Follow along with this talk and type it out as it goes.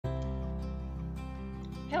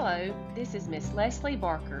Hello, this is Miss Leslie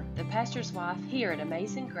Barker, the pastor's wife here at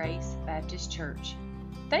Amazing Grace Baptist Church.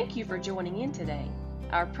 Thank you for joining in today.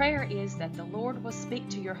 Our prayer is that the Lord will speak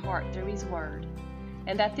to your heart through His Word,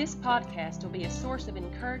 and that this podcast will be a source of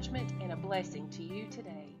encouragement and a blessing to you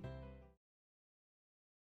today.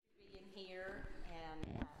 Being here,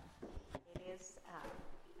 and it is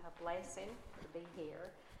a blessing to be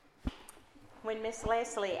here. When Miss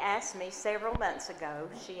Leslie asked me several months ago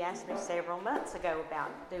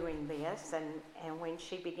about doing this, and when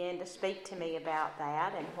she began to speak to me about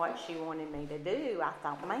that and what she wanted me to do, I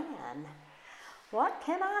thought, man, what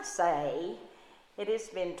can I say? It has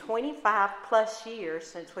been 25 plus years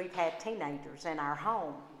since we've had teenagers in our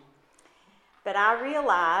home. But I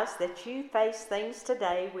realize that you face things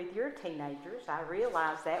today with your teenagers. I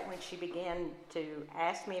realized that when she began to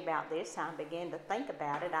ask me about this, I began to think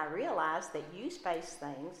about it. I realized that you face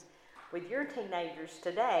things with your teenagers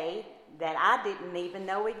today that I didn't even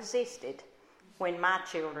know existed when my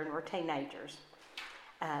children were teenagers.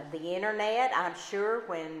 The internet, I'm sure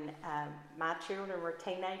when my children were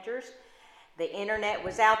teenagers, the internet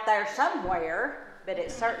was out there somewhere, but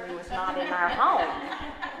it certainly was not in our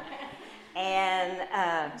home.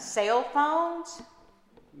 And cell phones,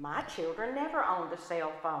 my children never owned a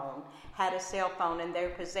cell phone, had a cell phone in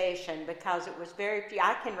their possession because it was very few.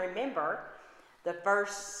 I can remember the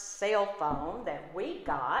first cell phone that we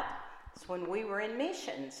got was when we were in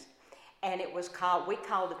missions. And we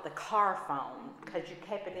called it the car phone because you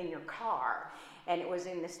kept it in your car. And it was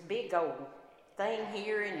in this big old thing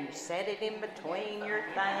here, and you set it in between your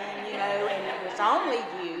thing, and it was only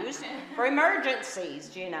used for emergencies,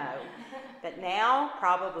 But now,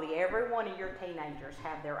 probably every one of your teenagers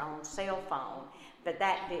have their own cell phone, but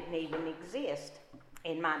that didn't even exist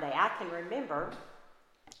in my day. I can remember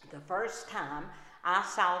the first time I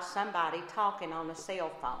saw somebody talking on a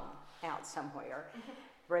cell phone out somewhere.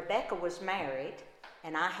 Rebecca was married,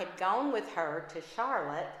 and I had gone with her to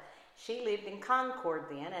Charlotte. She lived in Concord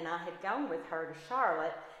then, and I had gone with her to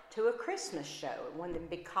Charlotte to a Christmas show at one of the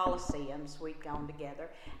big coliseums we'd gone together.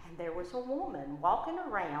 And there was a woman walking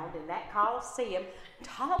around in that coliseum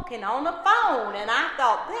talking on the phone. And I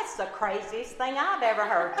thought, that's the craziest thing I've ever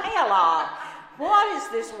heard tell of. What is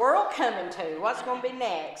this world coming to? What's going to be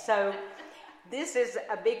next? So this is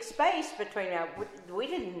a big space between, we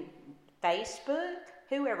didn't, Facebook,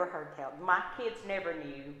 who ever heard tell? My kids never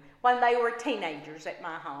knew. When they were teenagers at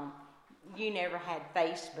my home, you never had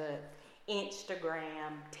Facebook,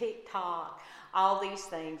 Instagram, TikTok, all these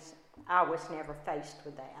things. I was never faced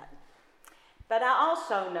with that. But I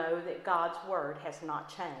also know that God's Word has not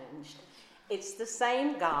changed. It's the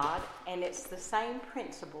same God, and it's the same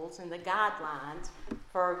principles and the guidelines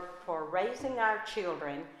for raising our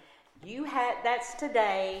children. That's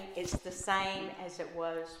today. It's the same as it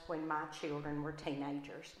was when my children were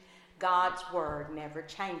teenagers. God's Word never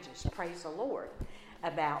changes. Praise the Lord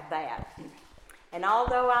about that. And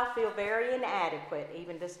although I feel very inadequate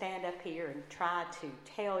even to stand up here and try to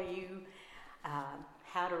tell you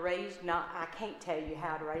how to raise, I can't tell you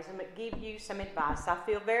how to raise them, but give you some advice. I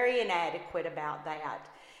feel very inadequate about that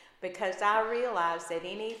because I realize that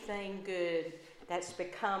anything good that's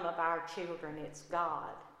become of our children, it's God.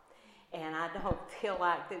 And I don't feel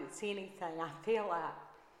like that it's anything. I feel like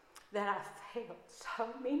that I failed so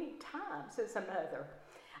many times as a mother.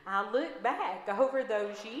 I look back over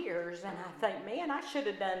those years and I think, man, I should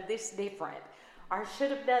have done this different, or I should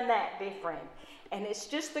have done that different. And it's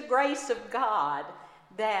just the grace of God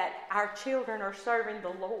that our children are serving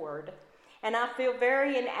the Lord. And I feel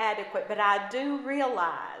very inadequate, but I do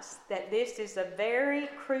realize that this is a very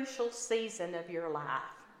crucial season of your life.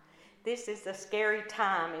 This is a scary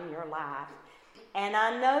time in your life. And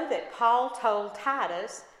I know that Paul told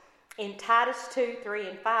Titus in Titus 2, 3,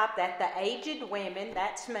 and 5 that the aged women,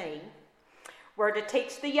 that's me, were to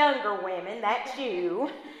teach the younger women, that's you,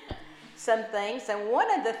 some things. And one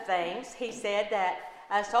of the things he said that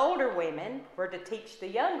us older women were to teach the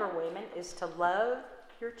younger women is to love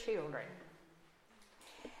your children.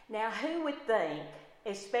 Now, who would think,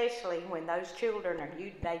 especially when those children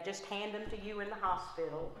they just hand them to you in the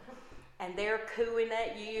hospital, and they're cooing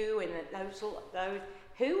at you, and those,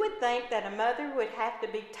 who would think that a mother would have to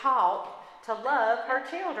be taught to love her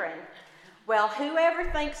children? Well, whoever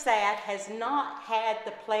thinks that has not had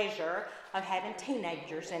the pleasure of having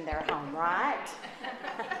teenagers in their home, right?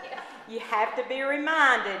 You have to be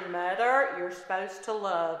reminded, mother, you're supposed to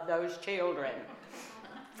love those children.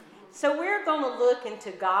 So we're going to look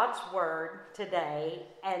into God's Word today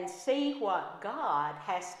and see what God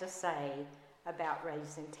has to say about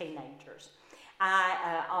raising teenagers.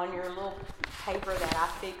 On your little paper that I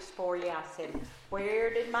fixed for you, I said,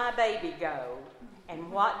 where did my baby go? And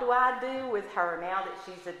what do I do with her now that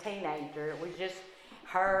she's a teenager? It was just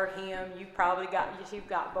her, him. You've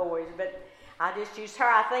got boys, but I just use her.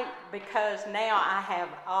 I think because now I have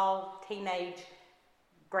all teenage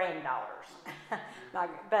granddaughters.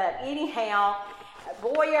 But anyhow,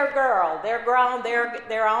 boy or girl, they're grown.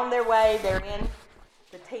 They're on their way. They're in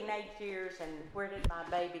the teenage years. And where did my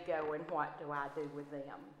baby go? And what do I do with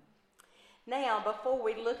them? Now, before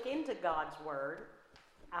we look into God's Word,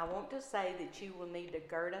 I want to say that you will need to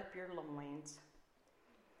gird up your loins.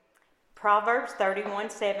 Proverbs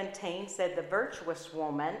 31:17 said, the virtuous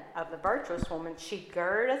woman, she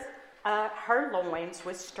girdeth her loins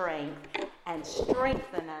with strength and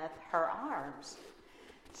strengtheneth her arms.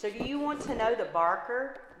 So do you want to know the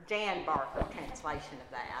Jan Barker translation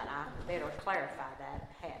of that? I better clarify that,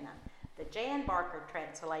 hadn't I? The Jan Barker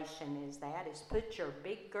translation is put your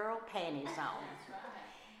big girl panties on.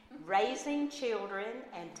 Raising children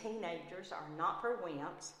and teenagers are not for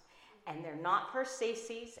wimps, and they're not for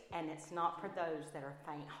sissies, and it's not for those that are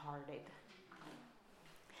faint-hearted.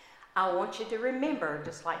 I want you to remember,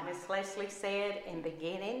 just like Miss Leslie said in the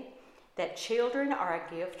beginning, that children are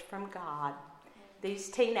a gift from God. These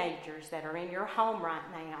teenagers that are in your home right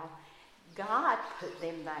now, God put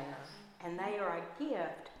them there, and they are a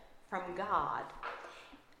gift from God.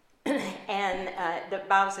 And the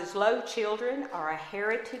Bible says, lo, children are a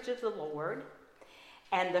heritage of the Lord,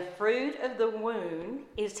 and the fruit of the womb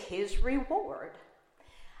is his reward.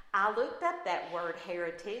 I looked up that word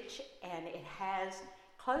heritage, and it has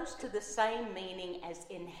close to the same meaning as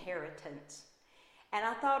inheritance. And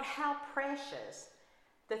I thought how precious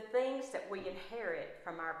the things that we inherit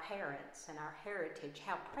from our parents and our heritage,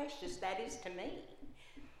 how precious that is to me.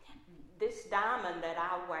 This diamond that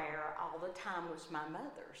I wear all the time was my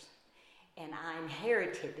mother's, and I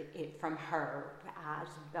inherited it from her. I was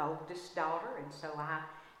the oldest daughter, and so I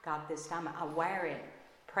got this diamond. I wear it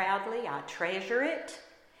proudly. I treasure it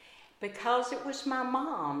because it was my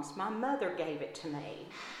mom's. My mother gave it to me.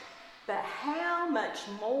 But how much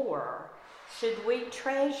more should we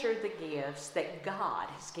treasure the gifts that God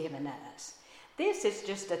has given us? This is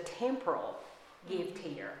just a temporal gift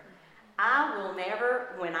here. I will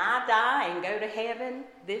never, when I die and go to heaven,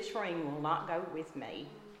 this ring will not go with me,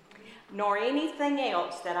 nor anything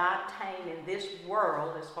else that I obtain in this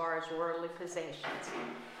world as far as worldly possessions.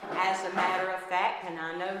 As a matter of fact, and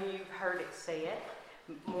I know you've heard it said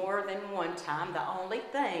more than one time, the only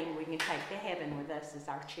thing we can take to heaven with us is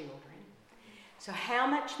our children. So how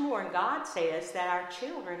much more? And God says that our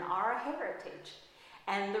children are a heritage,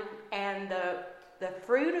 and the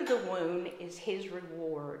fruit of the womb is his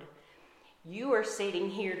reward. You are sitting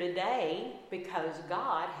here today because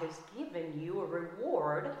God has given you a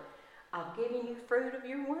reward of giving you fruit of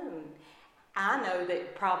your womb. I know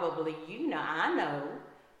that probably I know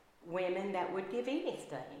women that would give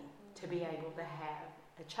anything to be able to have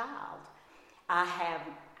a child. I have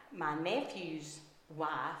my nephew's wife,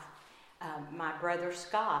 my brother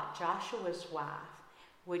Scott, Joshua's wife,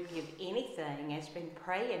 would give anything, has been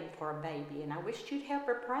praying for a baby. And I wish you'd help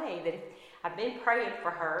her pray. I've been praying for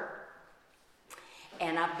her,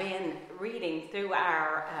 and I've been reading through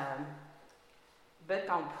our book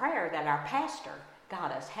on prayer that our pastor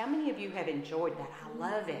got us. How many of you have enjoyed that? I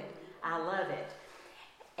love it. I love it.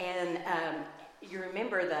 And you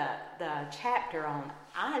remember the chapter on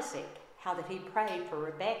Isaac, how that he prayed for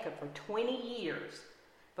Rebekah for 20 years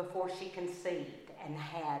before she conceived and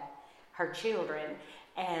had her children.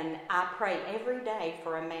 And I pray every day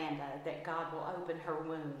for Amanda that God will open her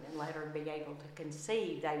womb and let her be able to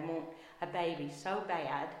conceive. They want a baby so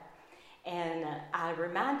bad. And I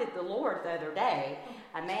reminded the Lord the other day,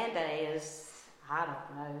 Amanda is, I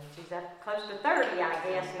don't know, she's up close to 30, I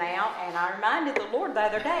guess now. And I reminded the Lord the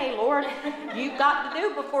other day, Lord, you've got to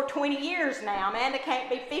do before 20 years now. Amanda can't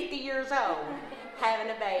be 50 years old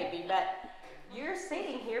having a baby. But you're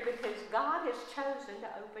sitting here because God has chosen to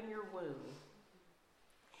open your womb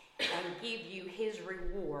and give you his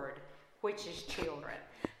reward, which is children.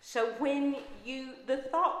 So when the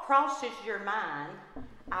thought crosses your mind,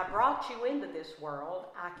 I brought you into this world,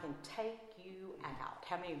 I can take you out.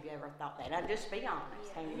 How many of you ever thought that? Now just be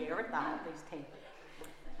honest. How many of you ever thought these things?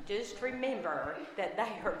 Just remember that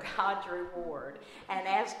they are God's reward, and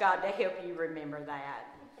ask God to help you remember that.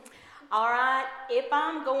 All right, if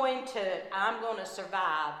I'm going to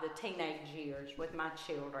survive the teenage years with my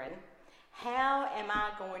children, how am I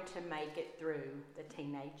going to make it through the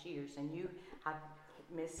teenage years? And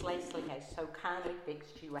Miss Leslie has so kindly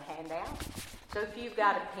fixed you a handout. So if you've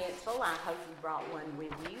got a pencil, I hope you brought one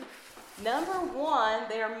with you. Number one,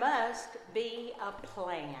 there must be a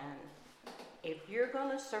plan. if you're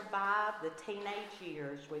going to survive the teenage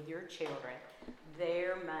years with your children,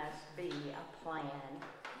 there must be a plan.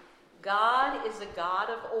 God is a God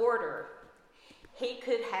of order. He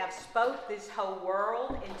could have spoke this whole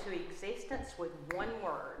world into existence with one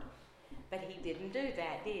word, but he didn't do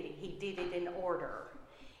that, did he? He did it in order.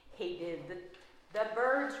 He did the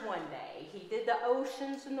birds one day. He did the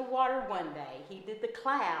oceans and the water one day. He did the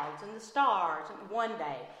clouds and the stars one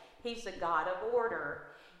day. He's a God of order.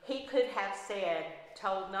 He could have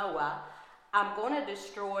told Noah, I'm going to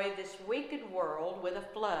destroy this wicked world with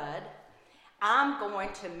a flood. I'm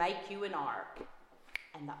going to make you an ark.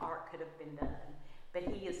 And the ark could have been done. But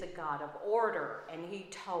he is a God of order. And he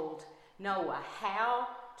told Noah how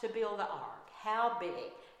to build the ark, how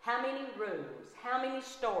big, how many rooms, how many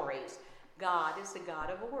stories. God is a God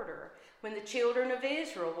of order. When the children of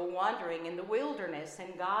Israel were wandering in the wilderness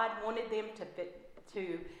and God wanted them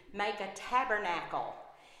to make a tabernacle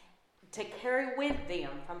to carry with them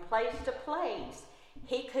from place to place,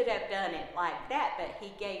 he could have done it like that, but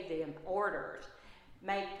he gave them orders.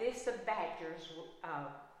 Make this of badger's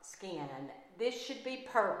skin. This should be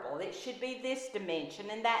purple. It should be this dimension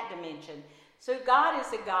and that dimension. So God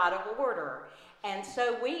is a God of order. And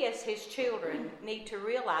so we as his children need to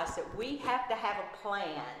realize that we have to have a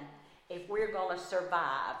plan if we're going to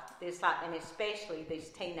survive this life, and especially these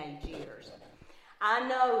teenage years. I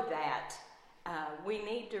know that we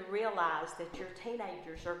need to realize that your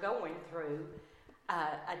teenagers are going through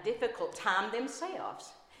a difficult time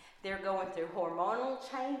themselves. They're going through hormonal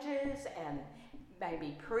changes and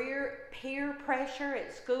maybe peer pressure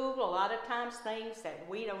at school, a lot of times things that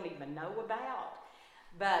we don't even know about.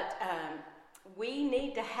 But we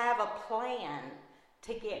need to have a plan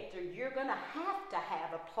to get through. You're going to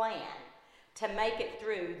have a plan to make it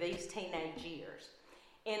through these teenage years.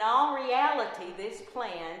 In all reality, this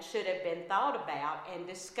plan should have been thought about and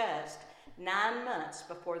discussed 9 months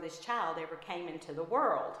before this child ever came into the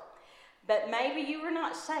world. But maybe you were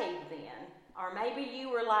not saved then, or maybe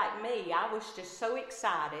you were like me. I was just so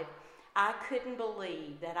excited. I couldn't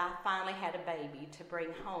believe that I finally had a baby to bring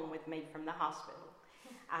home with me from the hospital.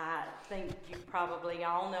 I think you probably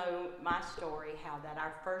all know my story, how that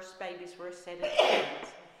our first babies were a set of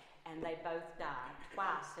twins, and they both died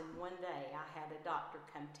twice in one day. I had a doctor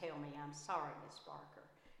come tell me, I'm sorry, Miss Barker,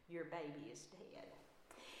 your baby is dead.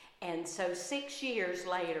 And so 6 years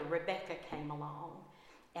later, Rebecca came along,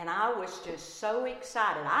 and I was just so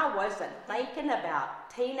excited. I wasn't thinking about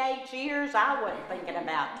teenage years. I wasn't thinking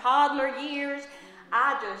about toddler years.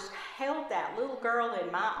 I just held that little girl in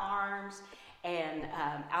my arms, and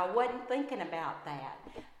I wasn't thinking about that.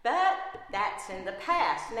 But that's in the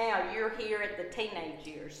past. Now you're here at the teenage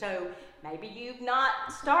years. So maybe you've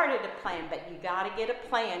not started a plan, but you got to get a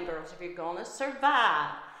plan, girls. If you're going to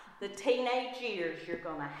survive the teenage years, you're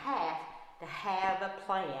going to have a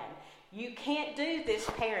plan. You can't do this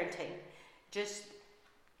parenting just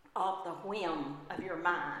off the whim of your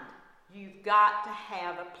mind. You've got to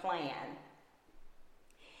have a plan.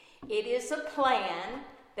 It is a plan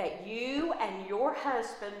that you and your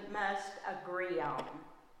husband must agree on.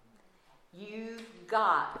 You've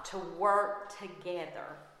got to work together.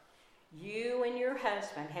 You and your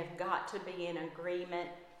husband have got to be in agreement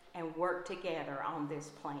and work together on this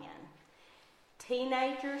plan.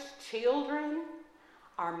 Teenagers, children,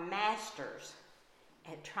 are masters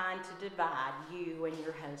at trying to divide you and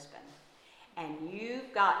your husband. And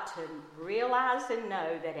you've got to realize and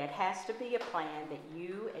know that it has to be a plan that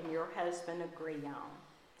you and your husband agree on.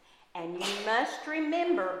 And you must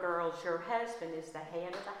remember, girls, your husband is the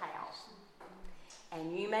head of the house.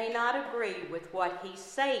 And you may not agree with what he's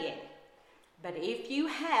saying, but if you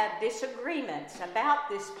have disagreements about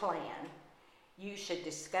this plan, you should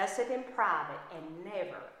discuss it in private and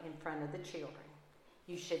never in front of the children.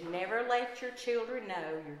 You should never let your children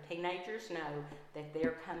know, your teenagers know, that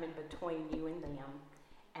they're coming between you and them,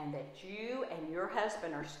 and that you and your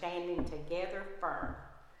husband are standing together firm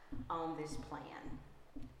on this plan.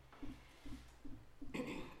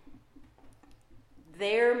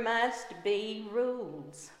 There must be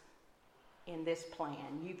rules in this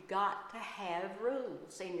plan. You've got to have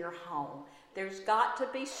rules in your home. There's got to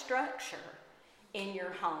be structure in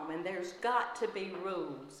your home, and there's got to be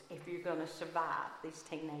rules if you're going to survive these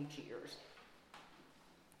teenage years.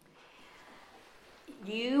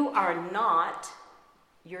 You are not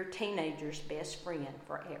your teenager's best friend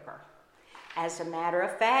forever. As a matter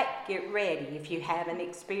of fact, get ready. If you haven't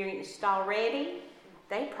experienced already,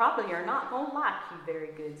 they probably are not going to like you very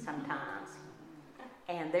good sometimes.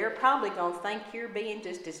 And they're probably going to think you're being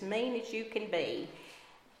just as mean as you can be.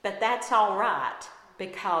 But that's all right,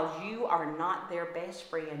 because you are not their best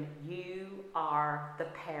friend. You are the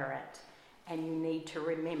parent. and you need to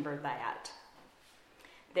remember that.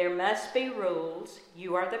 There must be rules.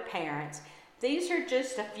 You are the parents. These are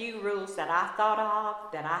just a few rules that I thought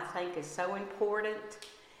of that I think is so important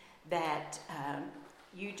that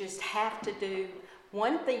you just have to do.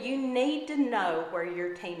 One thing, you need to know where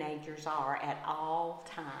your teenagers are at all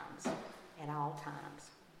times. At all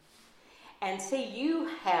times. And see, you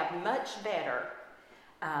have much better,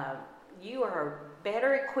 you are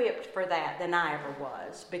better equipped for that than I ever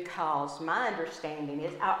was, because my understanding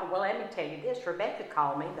is, well, let me tell you this. Rebecca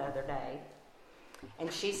called me the other day,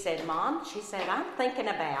 and she said, Mom, she said, I'm thinking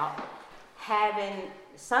about having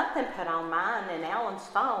something put on mine and Ellen's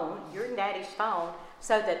phone, your and Daddy's phone,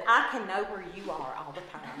 so that I can know where you are all the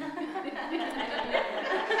time.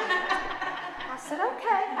 I said,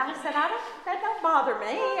 okay. I said, that don't bother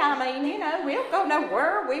me. I mean, you know, we don't go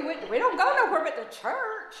nowhere. We don't go nowhere but the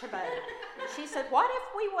church. But she said, what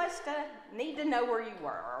if we was to need to know where you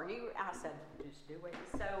were? I said, just do it.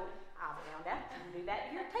 So I found out you can do that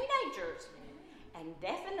to your teenagers. And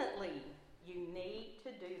definitely you need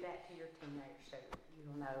to do that to your teenagers so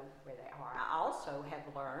you'll know where they are. I also have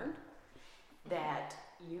learned that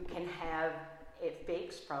you can have it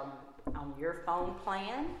fixed from on your phone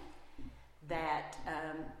plan that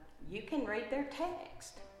you can read their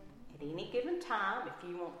text at any given time if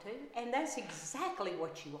you want to, and that's exactly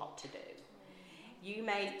what you ought to do. You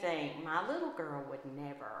may think, my little girl would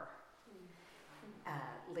never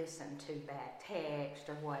listen to bad text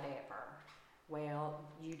or whatever. Well,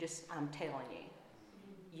 I'm telling you,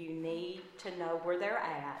 you need to know where they're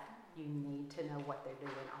at. You need to know what they're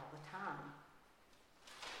doing all the time.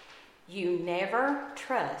 You never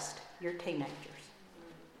trust your teenagers.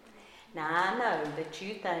 Now, I know that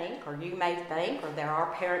you think, or you may think, or there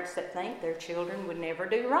are parents that think their children would never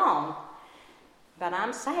do wrong. But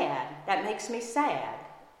I'm sad. That makes me sad.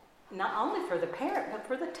 Not only for the parent, but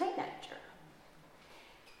for the teenager.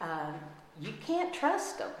 You can't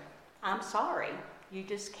trust them. I'm sorry. You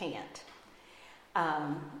just can't.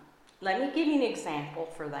 Let me give you an example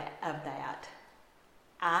of that.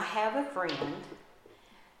 I have a friend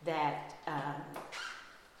that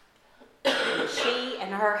she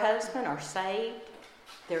and her husband are saved.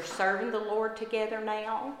 They're serving the Lord together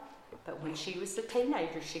now. But when she was a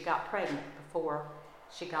teenager, she got pregnant before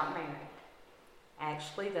she got married.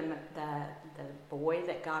 Actually, the boy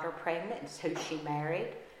that got her pregnant is who she married.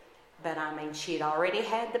 But I mean, she had already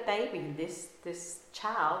had the baby. This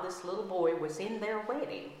child, this little boy, was in their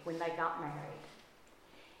wedding when they got married.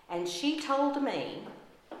 And she told me,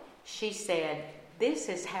 she said, this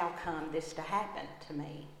is how come this to happen to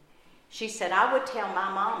me. She said, I would tell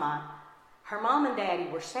my mama, her mom and daddy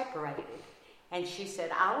were separated. And she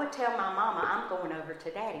said, I would tell my mama, I'm going over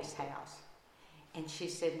to daddy's house. And she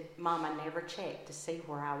said, Mama never checked to see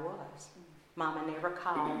where I was. Mama never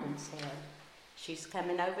called and said, she's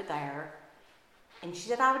coming over there. And she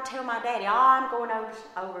said, I would tell my daddy, I'm going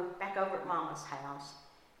back over at Mama's house.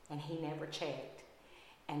 And he never checked.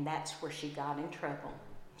 And that's where she got in trouble.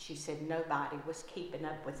 She said, nobody was keeping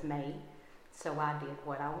up with me, so I did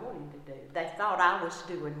what I wanted to do. They thought I was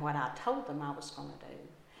doing what I told them I was going to do.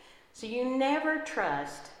 So you never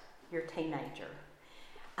trust your teenager.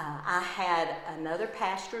 I had another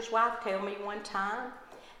pastor's wife tell me one time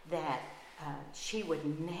that she would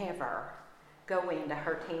never go into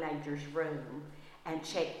her teenager's room and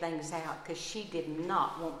check things out because she did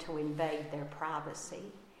not want to invade their privacy.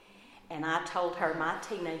 And I told her, my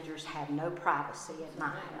teenagers have no privacy at my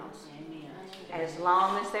house. As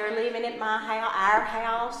long as they're living at my house, our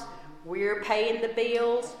house, we're paying the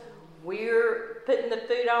bills, we're putting the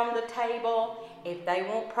food on the table. If they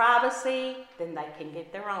want privacy, then they can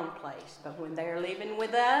get their own place. But when they're living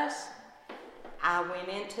with us, I went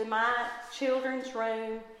into my children's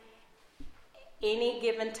room any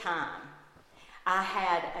given time. I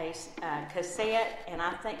had a cassette, and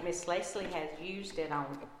I think Miss Leslie has used it on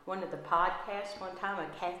one of the podcasts one time,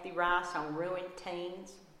 of Kathy Rice on ruined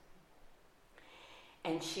teens.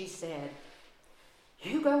 And she said,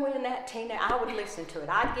 you go in that teen, I would listen to it.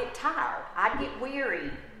 I'd get tired. I'd get weary.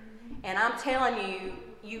 And I'm telling you,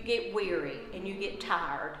 you get weary and you get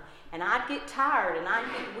tired. And I'd get tired and I'd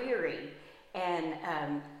get weary. And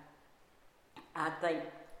I think,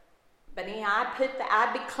 but anyhow,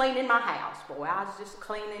 I'd be cleaning my house, boy. I was just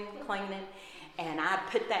cleaning. And I'd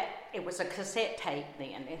put that, it was a cassette tape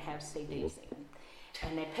then, it had CDs in.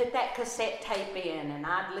 And they put that cassette tape in, and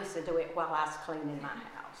I'd listen to it while I was cleaning my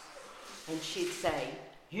house. And she'd say,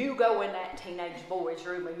 you go in that teenage boy's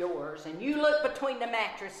room of yours, and you look between the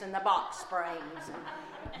mattress and the box springs,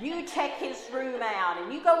 and you check his room out,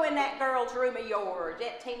 and you go in that girl's room of yours,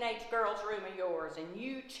 that teenage girl's room of yours, and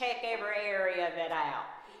you check every area of it out.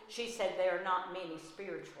 She said there are not many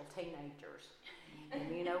spiritual teenagers.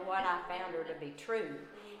 And you know what? I found her to be true.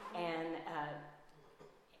 And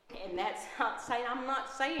that's not saying, I'm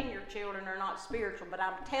not saying your children are not spiritual, but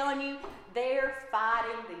I'm telling you, they're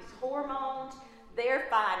fighting these hormones. They're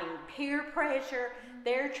fighting peer pressure.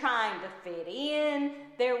 They're trying to fit in.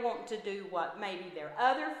 They're wanting to do what maybe their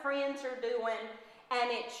other friends are doing.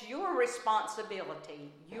 And it's your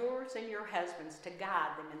responsibility, yours and your husband's, to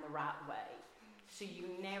guide them in the right way. So you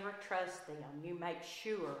never trust them. You make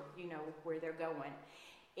sure you know where they're going.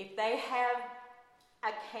 If they have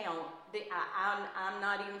account, I'm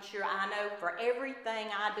not even sure. I know for everything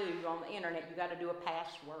I do on the internet, you got to do a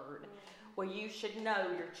password. Well, you should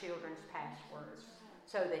know your children's passwords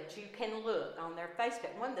so that you can look on their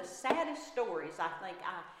Facebook. One of the saddest stories I think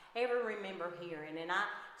I ever remember hearing, and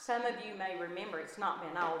some of you may remember, it's not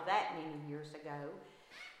been all that many years ago,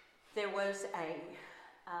 there was a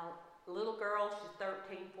little girl, she's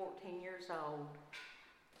 13, 14 years old,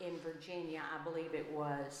 in Virginia, I believe it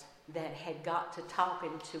was, that had got to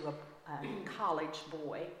talking to a college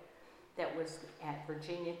boy that was at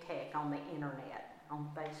Virginia Tech on the internet, on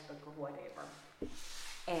Facebook or whatever.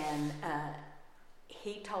 And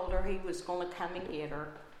he told her he was going to come and get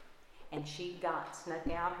her, and she got snuck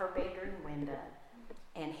out her bedroom window,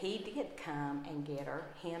 and he did come and get her,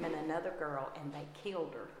 him and another girl, and they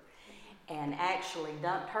killed her. And actually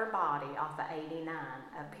dumped her body off of 89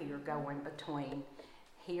 up here going between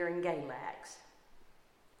here and Galax.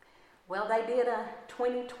 Well, they did a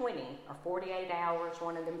 20/20 or 48 hours,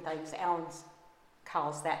 one of them things. Alan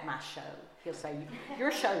calls that my show. He'll say,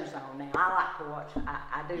 your show's on now. I like to watch,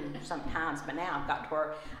 I do sometimes, but now I've got to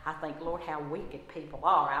where I think, Lord, how wicked people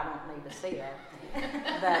are. I don't need to see that.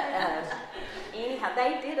 But anyhow,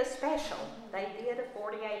 they did a special. They did a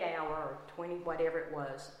 48 hour or 20, whatever it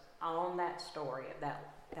was, on that story of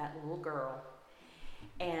that little girl.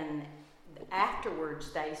 And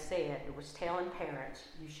afterwards they said, it was telling parents,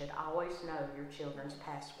 you should always know your children's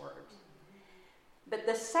passwords. But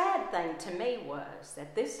the sad thing to me was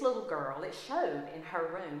that this little girl, it showed in her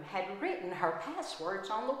room, had written her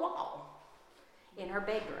passwords on the wall in her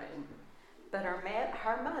bedroom. But her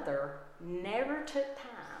mother never took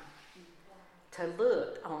time to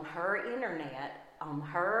look on her internet, on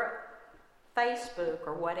her Facebook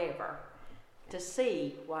or whatever, to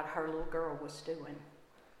see what her little girl was doing.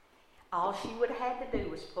 All she would have had to do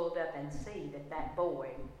was pull up and see that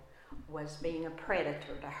boy was being a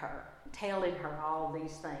predator to her, telling her all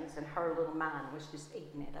these things, and her little mind was just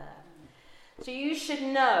eating it up. So you should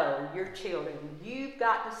know your children. You've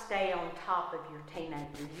got to stay on top of your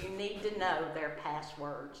teenagers. You need to know their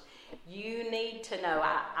passwords. You need to know.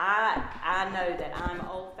 I know that I'm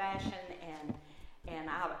old-fashioned and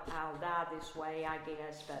I'll die this way, I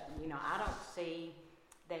guess, but I don't see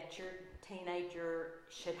that your teenager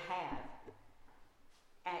should have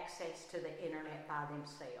access to the internet by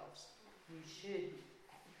themselves. You should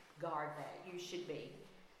guard that. You should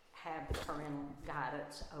have parental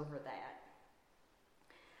guidance over that.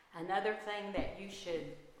 Another thing that you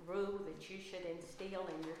should instill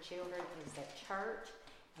in your children is that church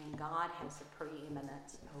and God has the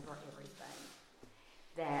preeminence over everything.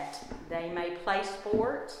 That they may play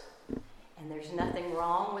sports, and there's nothing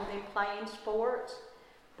wrong with them playing sports,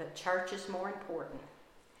 but church is more important.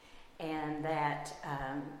 And that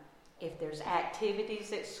if there's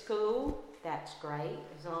activities at school, that's great,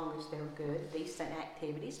 as long as they're good, decent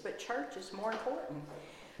activities, but church is more important.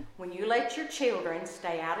 When you let your children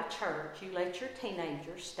stay out of church, you let your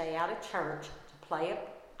teenagers stay out of church to play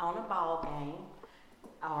on a ball game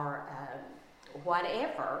or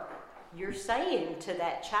whatever, you're saying to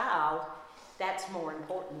that child, that's more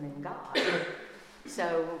important than God.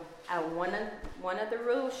 So one of the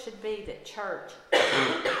rules should be that church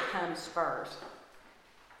comes first.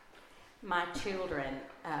 My children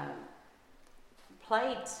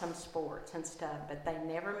played some sports and stuff, but they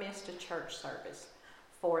never missed a church service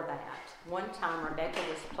for that. One time Rebecca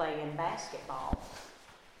was playing basketball,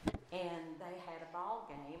 and they had a ball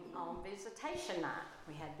game on visitation night.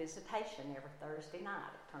 We had visitation every Thursday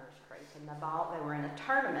night at Turner's Creek, and they were in a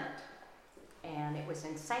tournament, and it was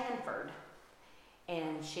in Sanford,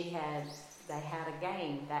 and they had a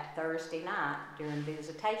game that Thursday night during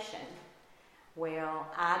visitation. Well,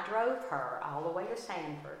 I drove her all the way to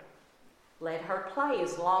Sanford, let her play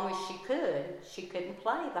as long as she could. She couldn't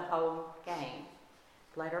play the whole game.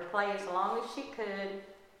 Let her play as long as she could,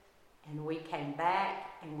 and we came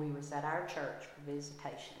back, and we was at our church for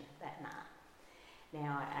visitation that night.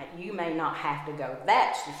 Now, you may not have to go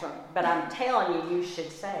that, but I'm telling you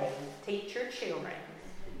should teach your children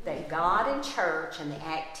that God and church and the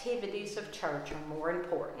activities of church are more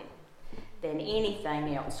important than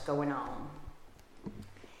anything else going on.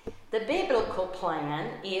 The biblical plan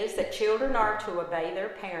is that children are to obey their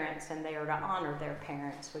parents and they are to honor their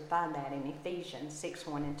parents. We find that in Ephesians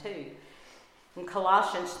 6:1 and 2. And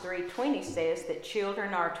Colossians 3:20 says that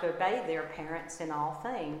children are to obey their parents in all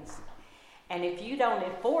things. And if you don't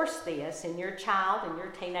enforce this in your child and your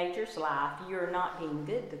teenager's life, you're not being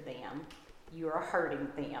good to them. You are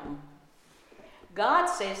hurting them. God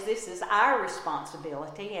says this is our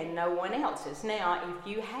responsibility and no one else's. Now, if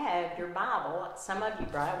you have your Bible, some of you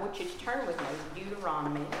brought it, I want you to turn with me to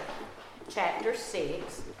Deuteronomy chapter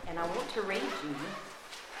 6, and I want to read you.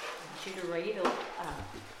 I want you to read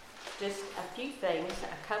just a few things,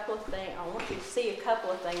 a couple of things. I want you to see a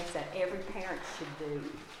couple of things that every parent should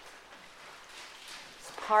do.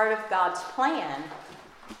 It's part of God's plan.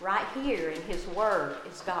 Right here in His Word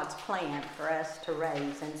is God's plan for us to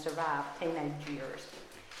raise and survive teenage years.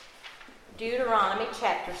 Deuteronomy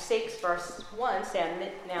chapter 6 verse 1 says,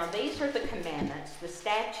 "Now these are the commandments, the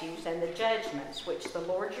statutes, and the judgments which the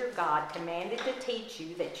Lord your God commanded to teach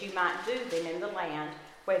you, that you might do them in the land,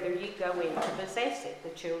 whether you go in to possess it."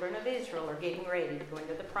 The children of Israel are getting ready to go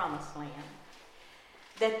into the promised land.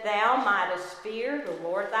 "That thou mightest fear the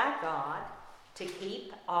Lord thy God, to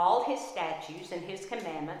keep all His statutes and His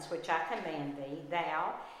commandments which I command thee,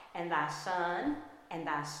 thou and thy son and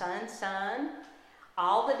thy son's son,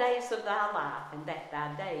 all the days of thy life, and that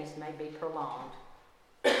thy days may be prolonged.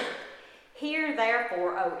 Hear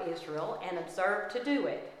therefore, O Israel, and observe to do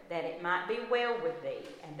it, that it might be well with thee,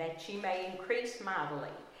 and that ye may increase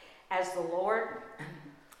mightily, as the Lord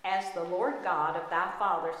God of thy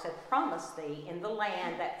fathers hath promised thee, in the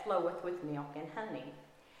land that floweth with milk and honey.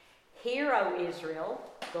 Hear, O Israel,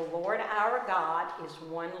 the Lord our God is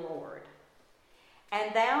one Lord.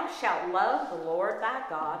 And thou shalt love the Lord thy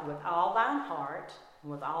God with all thine heart, and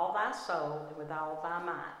with all thy soul, and with all thy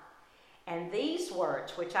might. And these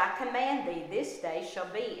words which I command thee this day shall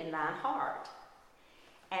be in thine heart.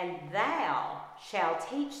 And thou shalt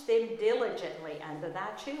teach them diligently unto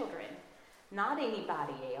thy children." Not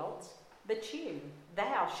anybody else, but you.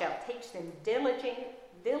 "Thou shalt teach them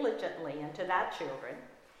diligently unto thy children.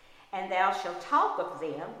 And thou shalt talk of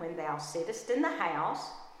them when thou sittest in the house,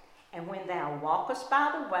 and when thou walkest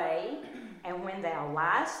by the way, and when thou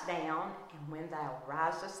liest down, and when thou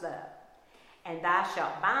risest up. And thou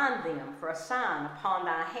shalt bind them for a sign upon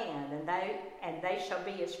thy hand, and they shall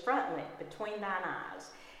be as frontlet between thine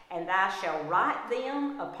eyes. And thou shalt write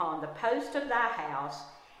them upon the post of thy house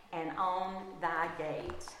and on thy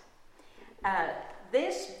gates."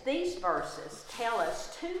 These verses tell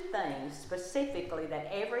us two things specifically that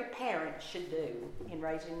every parent should do in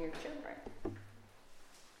raising your children.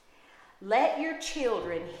 Let your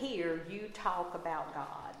children hear you talk about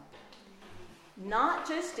God. Not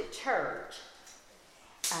just at church.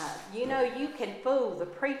 You can fool the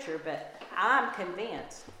preacher, but I'm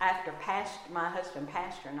convinced, after my husband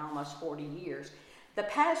pastoring almost 40 years, the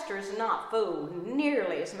pastor is not fooled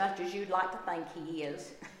nearly as much as you'd like to think he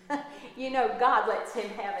is. God lets him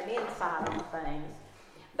have an insight on things.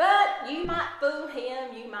 But you might fool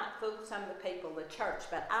him, you might fool some of the people of the church,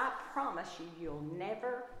 but I promise you'll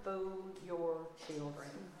never fool your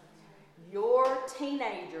children. Your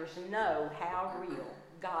teenagers know how real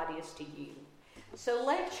God is to you. So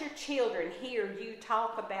let your children hear you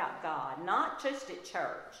talk about God, not just at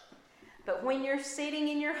church, but when you're sitting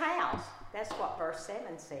in your house. That's what verse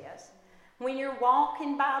 7 says. When you're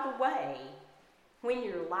walking by the way, when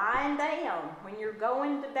you're lying down, when you're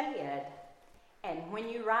going to bed, and when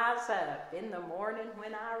you rise up in the morning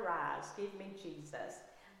when I rise, give me Jesus.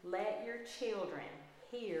 Let your children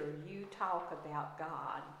hear you talk about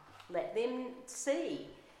God. Let them see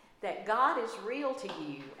that God is real to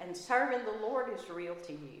you and serving the Lord is real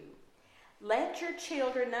to you. Let your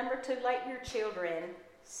children, number 2, let your children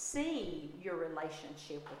see your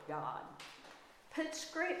relationship with God. Put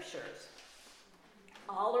scriptures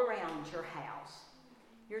all around your house.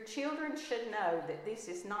 Your children should know that this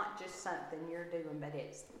is not just something you're doing, but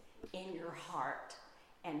it's in your heart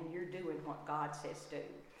and you're doing what God says do.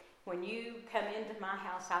 When you come into my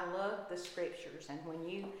house, I love the scriptures. And when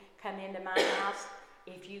you come into my house,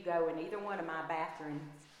 if you go in either one of my bathrooms,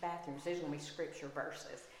 there's going to be scripture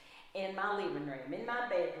verses. In my living room, in my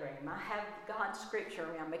bedroom, I have God's scripture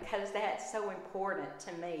around because that's so important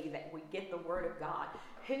to me that we get the Word of God.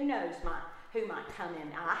 Who knows who might come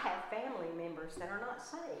in? I have family members that are not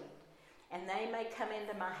saved, and they may come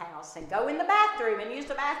into my house and go in the bathroom and use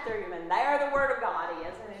the bathroom, and there the Word of God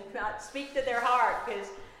is, and it might speak to their heart because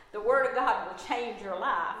the Word of God will change your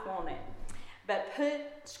life, won't it? But put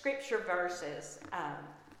scripture verses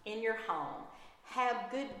in your home.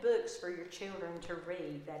 Have good books for your children to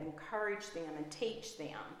read that encourage them and teach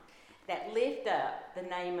them, that lift up the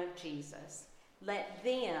name of Jesus. Let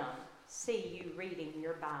them see you reading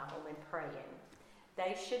your Bible and praying.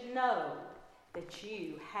 They should know that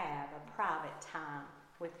you have a private time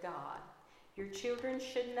with God. Your children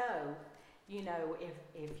should know,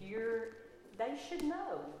 they should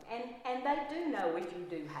know. And they do know if you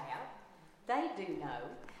do have. They do know.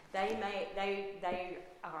 They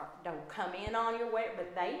don't come in on your way,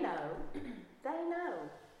 but they know. They know.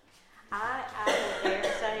 I would dare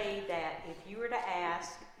say that if you were to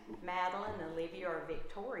ask Madeline, Olivia, or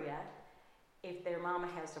Victoria if their mama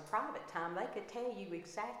has a private time, they could tell you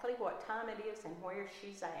exactly what time it is and where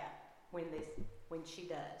she's at when she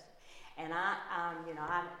does. And I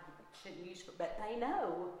shouldn't use, but they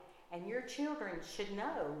know, and your children should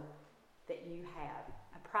know that you have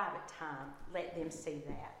a private time. Let them see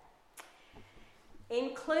that.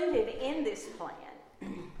 Included in this plan,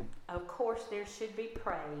 of course, there should be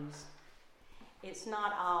praise. It's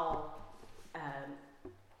not all,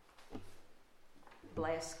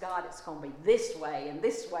 bless God, it's going to be this way,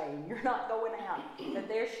 and you're not going out. But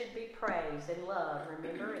there should be praise and love.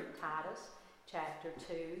 Remember in Titus chapter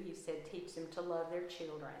 2, he said, teach them to love their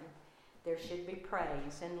children. There should be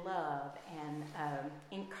praise and love and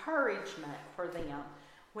encouragement for them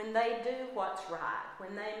when they do what's right,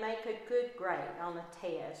 when they make a good grade on a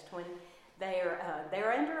test, when they're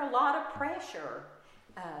under a lot of pressure,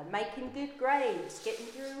 making good grades, getting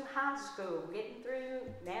through high school, getting through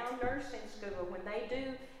now nursing school. When they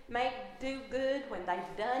do good, when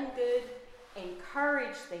they've done good,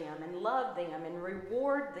 encourage them and love them and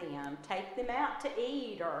reward them. Take them out to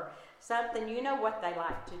eat or something. You know what they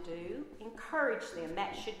like to do. Encourage them.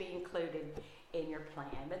 That should be included in your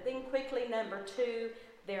plan. But then quickly, number 2,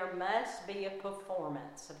 there must be a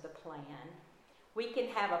performance of the plan. We can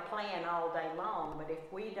have a plan all day long, but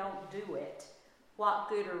if we don't do it, what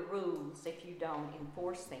good are rules if you don't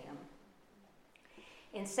enforce them?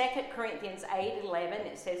 In 2 Corinthians 8:11,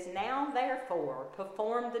 it says, now therefore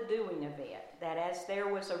perform the doing of it, that as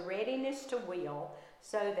there was a readiness to will,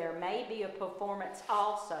 so there may be a performance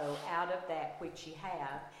also out of that which ye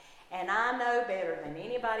have. And I know better than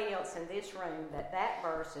anybody else in this room that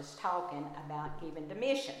verse is talking about giving to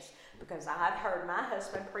missions, because I've heard my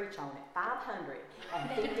husband preach on it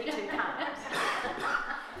 552 times.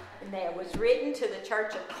 And that was written to the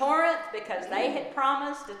church of Corinth because they had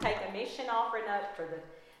promised to take a mission offering up for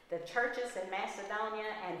the churches in Macedonia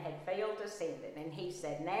and had failed to send it. And he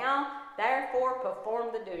said, now, therefore,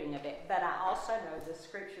 perform the doing of it. But I also know the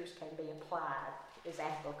scriptures can be applied as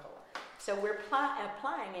applicable. So we're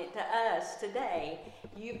applying it to us today.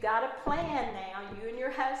 You've got a plan now. You and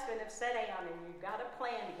your husband have sat down and you've got a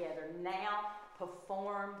plan together. Now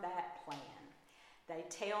perform that plan. They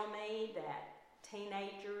tell me that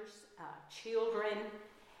teenagers, children,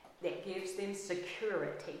 that gives them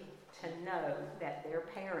security to know that their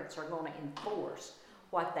parents are going to enforce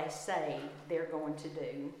what they say they're going to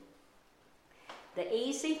do. The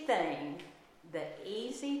easy thing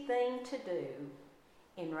to do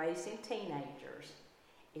in raising teenagers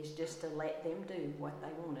is just to let them do what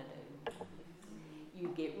they want to do. You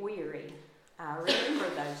get weary. I remember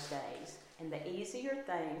those days. And the easier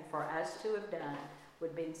thing for us to have done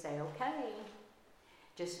would be to say, okay,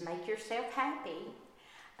 just make yourself happy.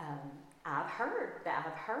 I've heard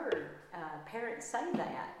parents say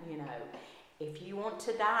that, if you want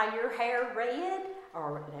to dye your hair red,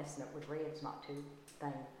 or that's not with red's not two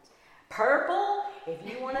things. Purple, if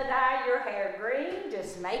you want to dye your hair green,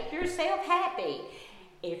 just make yourself happy.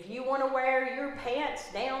 If you want to wear your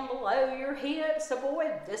pants down below your hips,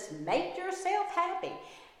 boy, just make yourself happy.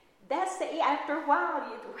 After a while,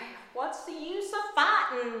 what's the use of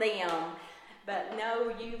fighting them? But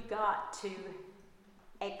no, you've got to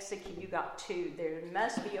execute. There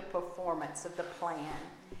must be a performance of the plan.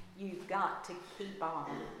 You've got to keep on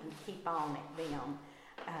at them.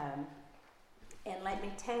 And let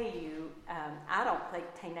me tell you, I don't think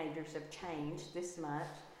teenagers have changed this much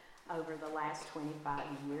over the last 25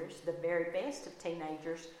 years. The very best of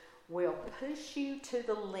teenagers will push you to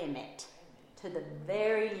the limit, to the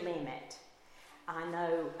very limit. I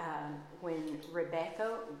know when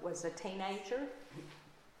Rebecca was a teenager,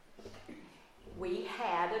 we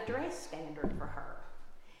had a dress standard for her.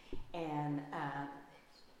 And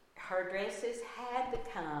her dresses had to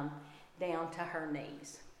come down to her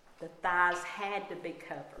knees. The thighs had to be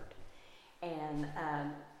covered. And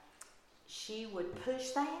she would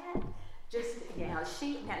push that.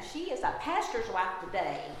 She is a pastor's wife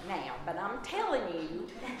today now, but I'm telling you,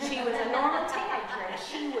 she was a normal teenager and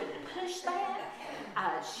she would push that.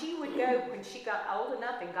 She would go when she got old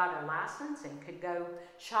enough and got her license and could go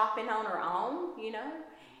shopping on her own,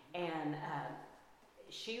 and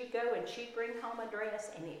she would go and she'd bring home a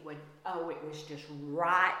dress, and it was just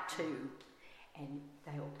right too. And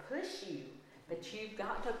they'll push you, but you've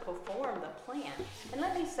got to perform the plan. And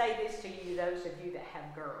let me say this to you, those of you that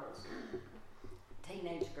have girls,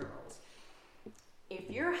 teenage girls. If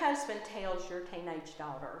your husband tells your teenage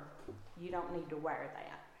daughter, you don't need to wear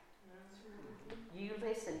that, you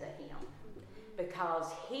listen to him,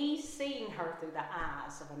 because he's seeing her through the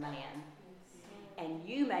eyes of a man. And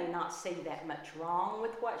you may not see that much wrong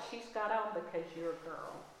with what she's got on because you're a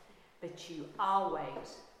girl. But you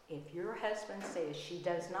always, if your husband says she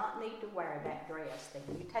does not need to wear that dress, then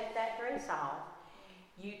you take that dress off,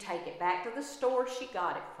 you take it back to the store she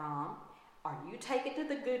got it from, or you take it to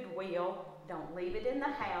the Goodwill. Don't leave it in the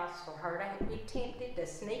house for her to be tempted to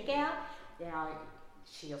sneak out. Now,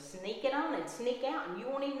 she'll sneak it on and sneak out, and you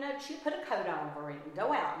won't even know. She'll put a coat on for it and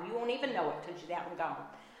go out, and you won't even know it till she's out and gone.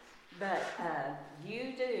 But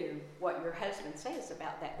you do what your husband says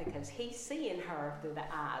about that, because he's seeing her through the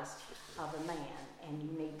eyes of a man, and you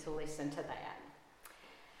need to listen to that.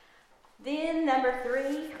 Then, number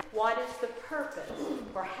 3, what is the purpose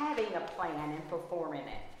for having a plan and performing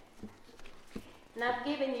it? And I've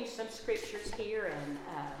given you some scriptures here, and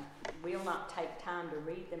we'll not take time to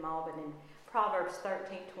read them all, but in Proverbs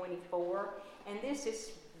 13:24, and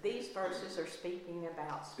these verses are speaking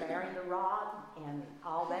about sparing the rod and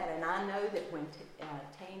all that. And I know that when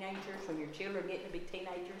teenagers, when your children get to be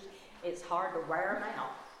teenagers, it's hard to wear them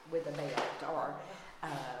out with a belt or a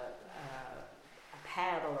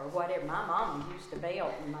paddle or whatever. My mom used a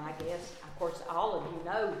belt, and I guess, of course, all of you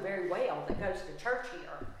know very well that goes to church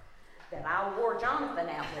here that I wore Jonathan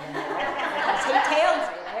out with him, because he tells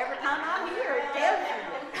it every time I'm here. He tells me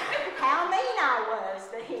how mean I was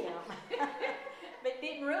to him. But it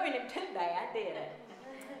didn't ruin him too bad, did it?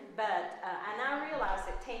 But and I realize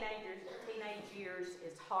that teenage years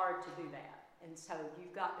is hard to do that, and so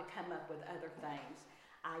you've got to come up with other things.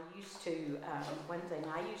 I used to one thing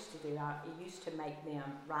I used to do. I used to make them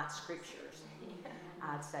write scriptures.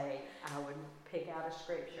 I'd say I would pick out a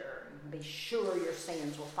scripture and be sure your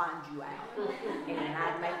sins will find you out, and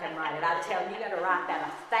I'd make them write it. I'd tell them, you got to write that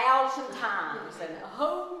 1,000 times, and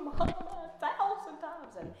 1,000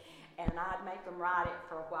 times, and I'd make them write it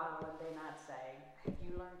for a while, and then I'd say, have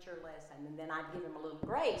you learned your lesson? And then I'd give them a little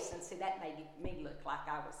grace, and see, that made me look like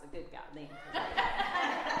I was the good guy then.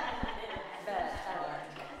 But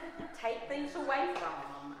take things away from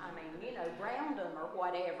them. I mean, ground them or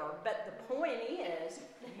whatever. But the point is,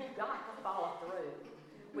 you've got to follow through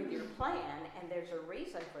with your plan, and there's a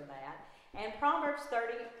reason for that. And Proverbs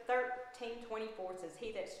 13:24 says,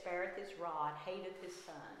 he that spareth his rod hateth his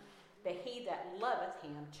son, but he that loveth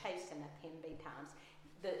him chasteneth him betimes.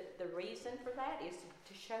 The reason for that is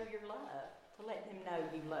to show your love, to let them know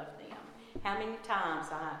you love them. How many times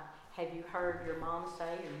have you heard your mom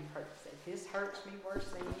say, or you've heard say, this hurts me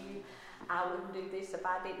worse than you? I wouldn't do this if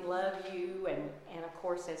I didn't love you. And of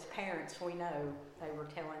course, as parents, we know they were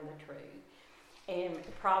telling the truth. And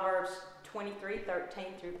Proverbs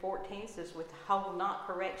 23:13-14 says, withhold not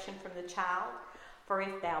correction from the child, for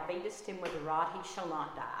if thou beatest him with a rod, he shall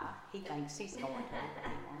not die. He thinks he's going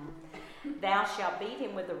to. Thou shalt beat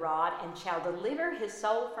him with a rod, and shalt deliver his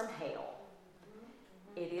soul from hell.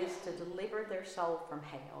 It is to deliver their soul from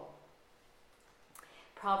hell.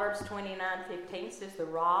 Proverbs 29:15 says, the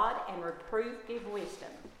rod and reproof give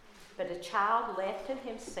wisdom, but a child left to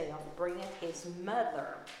himself bringeth his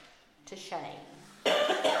mother to shame.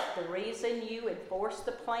 The reason you enforce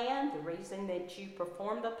the plan, the reason that you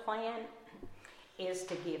perform the plan, is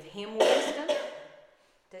to give him wisdom,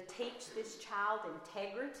 to teach this child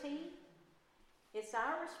integrity. It's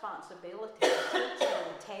our responsibility to teach them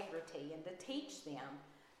integrity and to teach them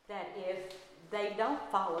that if they don't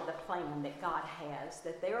follow the plan that God has,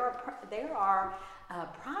 that there are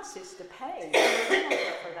prices to pay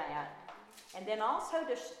for that. And then also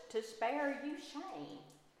to spare you shame.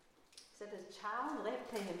 So the child left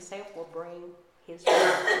to himself will bring his mother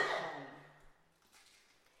to shame.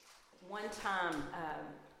 One time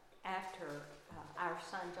after our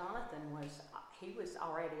son Jonathan was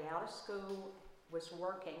already out of school, was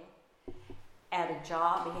working at a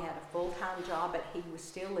job. He had a full-time job, but he was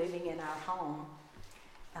still living in our home.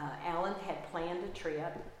 Alan had planned a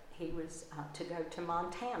trip. He was to go to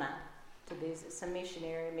Montana to visit some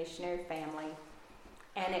missionary family.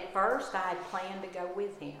 And at first I had planned to go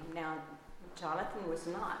with him. Now, Jonathan was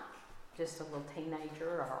not just a little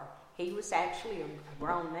teenager, or he was actually a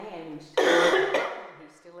grown man. He's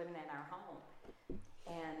still living in our home.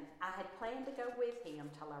 And I had planned to go with him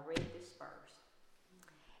till I read this verse.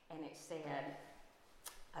 and it said,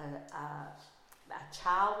 a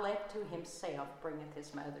child left to himself bringeth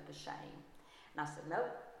his mother to shame. And I said,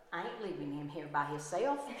 nope, I ain't leaving him here by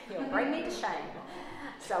himself. He'll bring me to shame.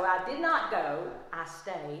 So I did not go. I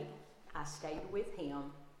stayed with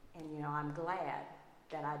him, and I'm glad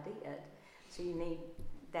that I did. So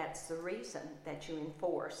that's the reason that you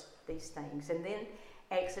enforce these things. And then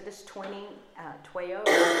Exodus 20:12,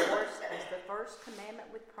 of course, is the first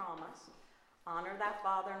commandment with promise. Honor thy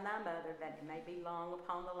father and thy mother, that it may be long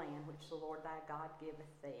upon the land which the Lord thy God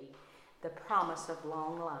giveth thee. The promise of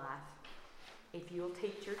long life. If you'll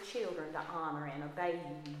teach your children to honor and obey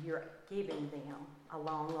you, you're giving them a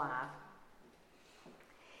long life.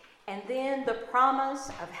 And then the promise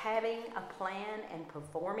of having a plan and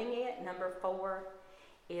performing it, number 4,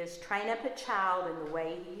 is train up a child in the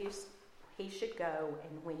way he should go,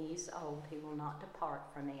 and when he's old, he will not depart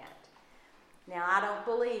from it. Now, I don't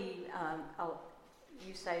believe,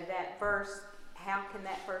 you say that verse, how can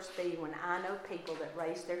that verse be when I know people that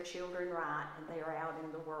raise their children right and they're out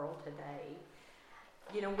in the world today?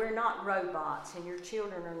 We're not robots, and your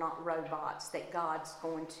children are not robots that God's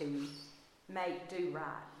going to make do right.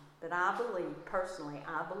 But I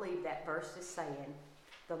believe that verse is saying,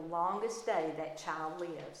 the longest day that child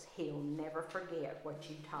lives, he'll never forget what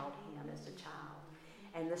you taught him as a child.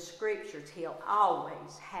 And the scriptures, he'll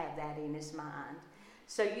always have that in his mind.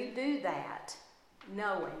 So you do that,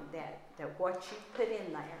 knowing that what you put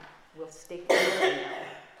in there will stick in your head.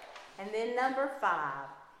 And then number 5,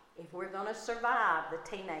 if we're going to survive the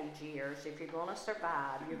teenage years, if you're going to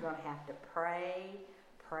survive, you're going to have to pray,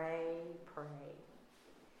 pray, pray.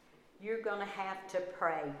 You're going to have to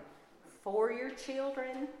pray for your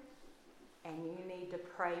children, and you need to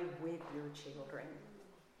pray with your children.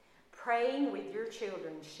 Praying with your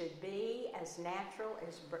children should be as natural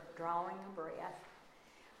as drawing a breath.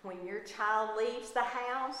 When your child leaves the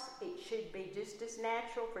house, it should be just as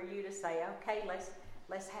natural for you to say, okay,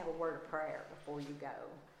 let's have a word of prayer before you go.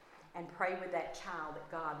 And pray with that child that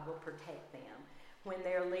God will protect them. When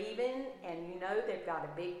they're leaving and they've got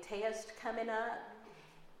a big test coming up,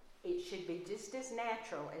 it should be just as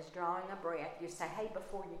natural as drawing a breath. You say, hey,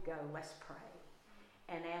 before you go, let's pray.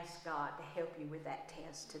 And ask God to help you with that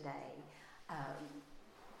test today.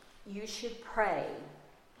 You should pray.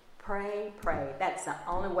 Pray, pray. That's the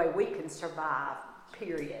only way we can survive,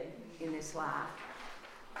 period, in this life.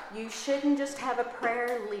 You shouldn't just have a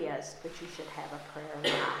prayer list, but you should have a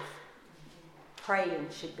prayer life. Praying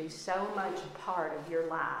should be so much a part of your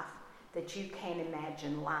life that you can't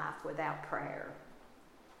imagine life without prayer.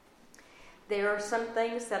 There are some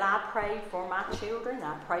things that I pray for my children.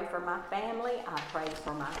 I pray for my family. I pray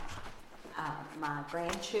for my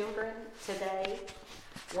grandchildren today.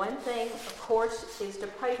 One thing, of course, is to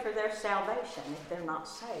pray for their salvation if they're not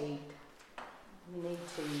saved. You need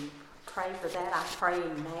to pray for that. I pray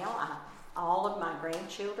now. All of my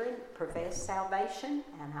grandchildren profess salvation,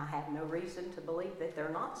 and I have no reason to believe that they're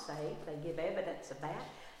not saved. They give evidence of that.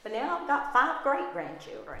 But now I've got 5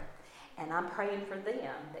 great-grandchildren, and I'm praying for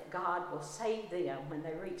them, that God will save them when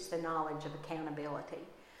they reach the knowledge of accountability.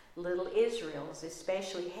 Little Israel is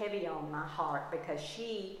especially heavy on my heart because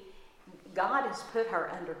God has put her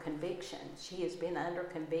under conviction. She has been under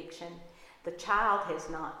conviction. The child has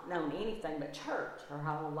not known anything but church her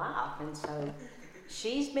whole life, and so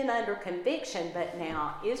she's been under conviction, but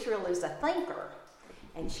now Israel is a thinker,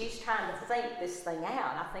 and she's trying to think this thing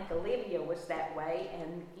out. I think Olivia was that way,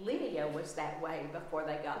 and Lydia was that way before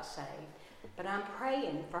they got saved. But I'm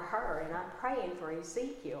praying for her, and I'm praying for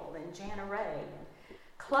Ezekiel and Jana Ray and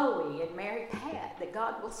Chloe and Mary Pat, that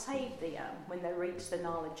God will save them when they reach the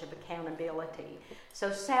knowledge of accountability.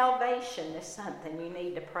 So salvation is something you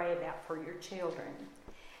need to pray about for your children.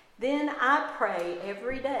 Then I pray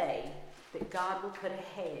every day that God will put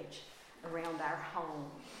a hedge around our home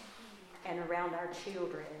and around our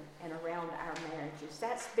children and around our marriages.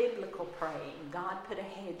 That's biblical praying. God put a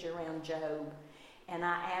hedge around Job, and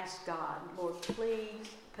I ask God, Lord,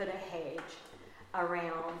 please put a hedge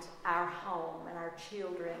around our home and our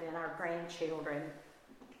children and our grandchildren.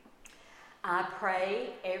 I pray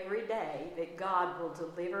every day that God will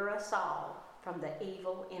deliver us all from the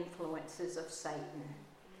evil influences of Satan,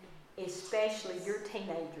 especially your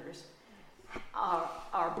teenagers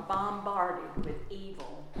are bombarded with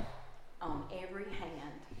evil on every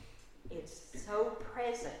hand. It's so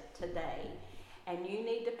present today, and you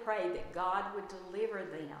need to pray that God would deliver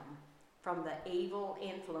them from the evil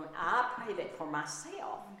influence. I pray that for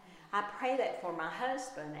myself. I pray that for my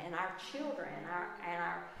husband and our children and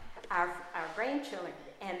our grandchildren.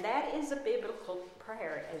 And that is a biblical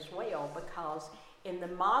prayer as well, because In the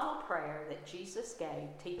model prayer that Jesus gave,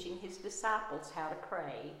 teaching his disciples how to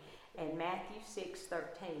pray, in Matthew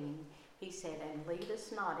 6:13, he said, "And lead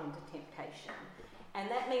us not into temptation." And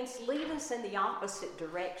that means lead us in the opposite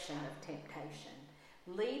direction of temptation.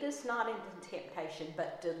 Lead us not into temptation,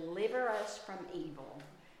 but deliver us from evil.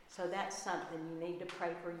 So that's something you need to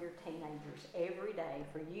pray for your teenagers every day,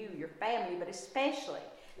 for you, your family, but especially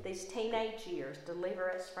these teenage years.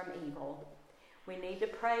 Deliver us from evil. We need to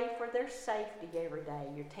pray for their safety every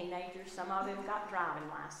day. Your teenagers, some of them got driving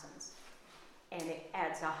license. And it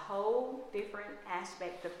adds a whole different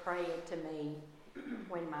aspect of praying to me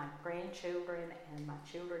when my grandchildren and my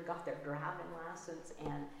children got their driving license.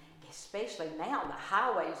 And especially now, the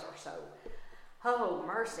highways are so, oh,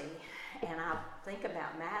 mercy. And I think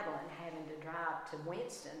about Madeline having to drive to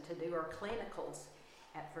Winston to do her clinicals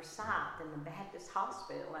at Forsyth in the Baptist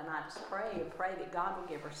Hospital. And I just pray and pray that God will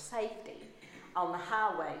give her safety on the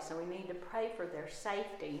highway. So we need to pray for their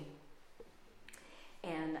safety.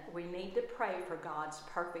 And we need to pray for God's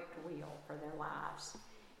perfect will for their lives.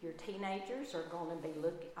 Your teenagers are going to be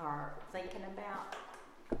thinking about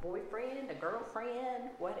a boyfriend, a girlfriend,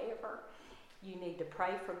 whatever. You need to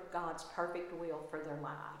pray for God's perfect will for their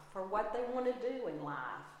life, for what they want to do in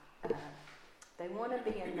life. They want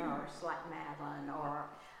to be a nurse like Madeline, or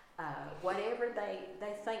whatever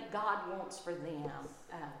they think God wants for them.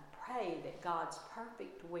 Pray that God's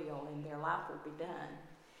perfect will in their life will be done.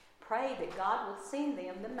 Pray that God will send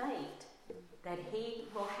them the mate that he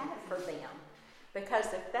will have for them.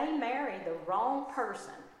 Because if they marry the wrong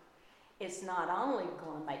person, it's not only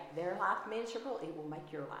going to make their life miserable, it will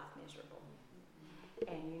make your life miserable.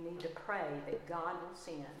 And you need to pray that God will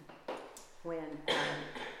send. When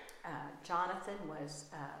Jonathan was,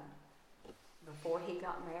 before he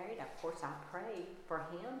got married, of course I prayed for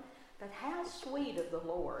him, but how sweet of the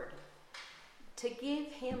Lord to give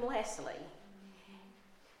him Leslie.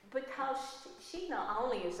 Because she not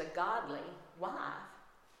only is a godly wife,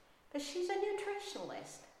 but she's a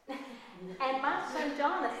nutritionalist. And my son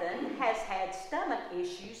Jonathan has had stomach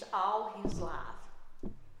issues all his life.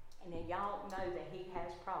 And then y'all know that he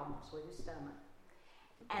has problems with his stomach.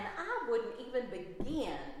 And I wouldn't even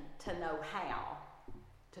begin to know how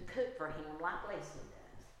to cook for him like Leslie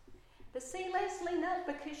does. But see, Leslie knows,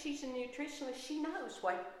 because she's a nutritionalist, she knows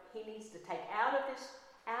what he needs to take out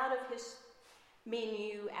of his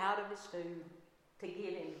menu, out of his food, to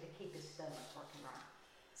give him to keep his stomach working right.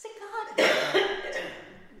 See, God did that.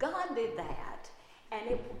 God did that.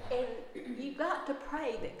 And you got to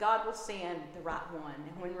pray that God will send the right one.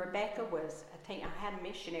 And when Rebecca was a teen, I had a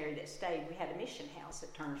missionary that stayed. We had a mission house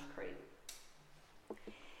at Turner's Creek.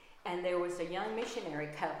 And there was a young missionary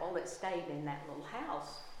couple that stayed in that little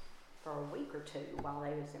house for a week or two while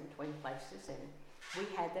they was in between places. And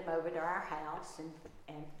we had them over to our house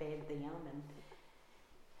and fed them. And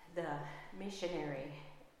the missionary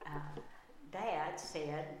dad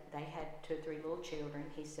said, they had 2 or 3 little children.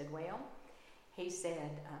 He said,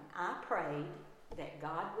 I prayed that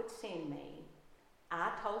God would send me.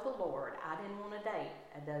 I told the Lord I didn't want to date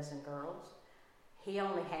a dozen girls. He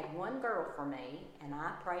only had one girl for me, and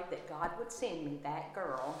I prayed that God would send me that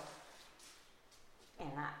girl,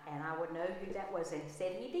 and I would know who that was. And he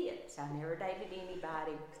said he did. So I never dated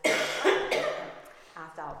anybody. I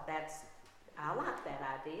thought I like that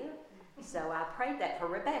idea. So I prayed that for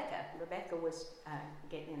Rebecca. Rebecca was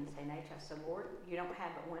getting in the same age. I said, Lord, you don't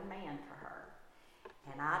have but one man for her.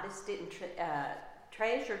 And I just didn't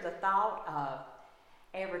treasure the thought of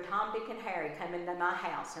every Tom, Dick, and Harry come into my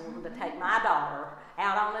house and wanted to take my daughter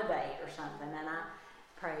out on a date or something. And I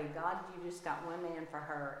prayed, God, you just got one man for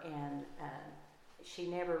her. And she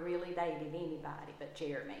never really dated anybody but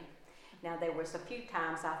Jeremy. Now, there was a few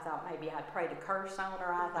times I thought maybe I'd pray to curse on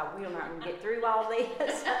her. I thought, we're not going to get through all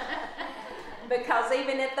this. Because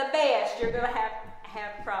even at the best, you're going to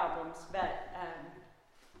have problems. But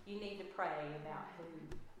you need to pray about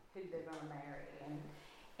who they're going to marry.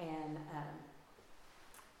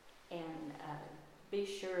 And be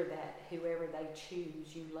sure that whoever they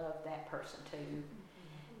choose, you love that person too.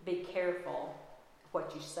 Be careful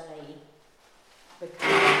what you say,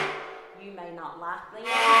 because you may not like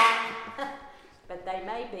them, but they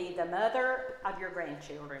may be the mother of your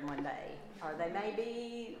grandchildren one day, or they may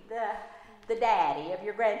be the daddy of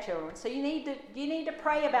your grandchildren. So you need to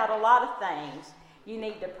pray about a lot of things. You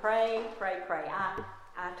need to pray.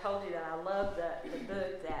 I told you that I love the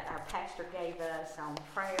book that our pastor gave us on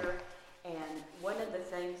prayer, and one of the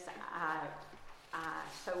things I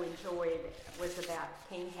so enjoyed was about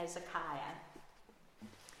King Hezekiah.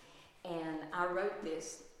 And I wrote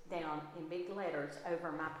this down in big letters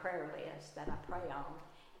over my prayer list that I pray on.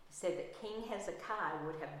 It said that King Hezekiah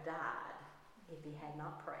would have died if he had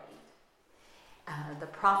not prayed. The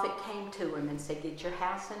prophet came to him and said, "Get your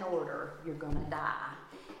house in order, you're going to die."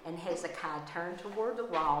 And Hezekiah turned toward the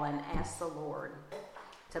wall and asked the Lord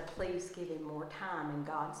to please give him more time, and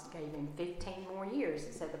God gave him 15 more years.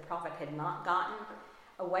 It said the prophet had not gotten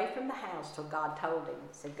away from the house till God told him.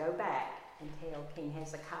 He said, "Go back and tell King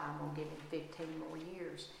Hezekiah I'm going to give him 15 more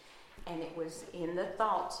years." And it was in the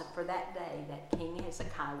thoughts for that day that King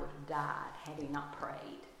Hezekiah would have died had he not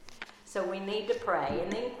prayed. So we need to pray.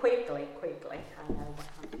 And then quickly, I know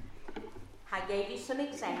I gave you some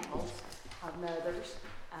examples of mothers,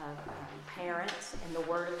 of parents, and the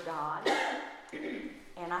Word of God.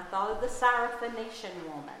 And I thought of the Syrophoenician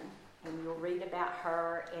woman, and you'll read about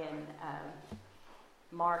her in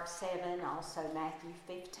Mark 7, also Matthew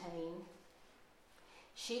 15.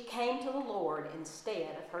 She came to the Lord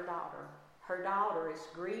instead of her daughter. Her daughter is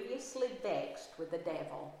grievously vexed with the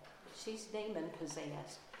devil. She's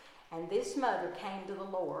demon-possessed. And this mother came to the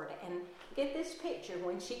Lord. And get this picture.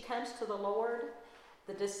 When she comes to the Lord,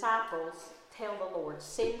 the disciples tell the Lord,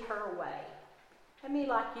 "Send her away." I mean,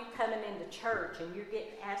 like you coming into church and you're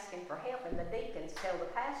asking for help, and the deacons tell the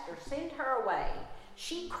pastor, "Send her away.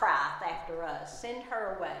 She crieth after us. Send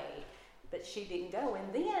her away." But she didn't go.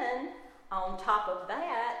 And then, on top of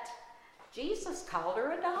that, Jesus called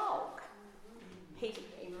her a dog.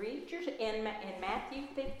 He read in Matthew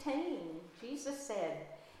 15, Jesus said,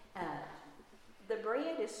 "The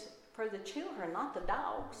bread is for the children, not the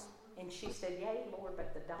dogs." And she said, "Yea, Lord,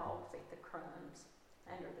 but the dogs eat the crumbs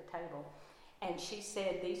under the table." And she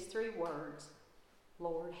said these 3 words,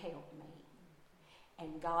 "Lord, help me."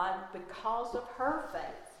 And God, because of her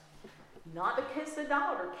faith, not because the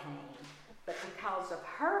daughter came, but because of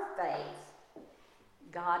her faith,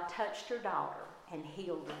 God touched her daughter and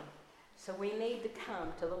healed her. So we need to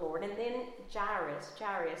come to the Lord. And then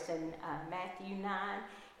Jairus in Matthew 9,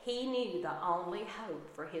 he knew the only hope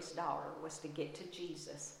for his daughter was to get to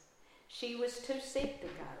Jesus. She was too sick to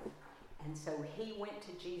go. And so he went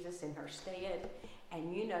to Jesus in her stead.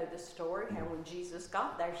 And you know the story, how when Jesus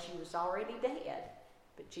got there, she was already dead.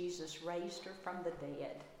 But Jesus raised her from the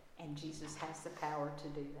dead. And Jesus has the power to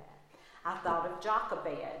do that. I thought of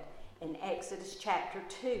Jochebed in Exodus chapter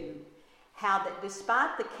 2, how that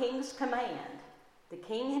despite the king's command, the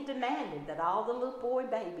king had demanded that all the little boy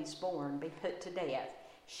babies born be put to death.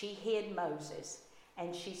 She hid Moses,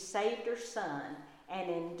 and she saved her son, and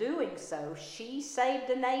in doing so, she saved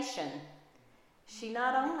a nation. She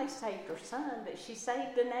not only saved her son, but she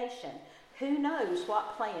saved a nation. Who knows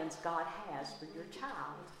what plans God has for your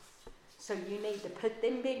child? So you need to put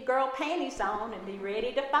them big girl panties on and be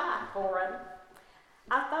ready to fight for them.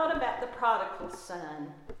 I thought about the prodigal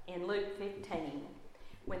son in Luke 15,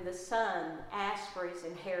 when the son asked for his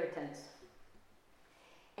inheritance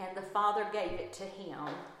and the father gave it to him.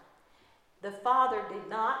 The father did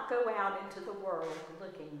not go out into the world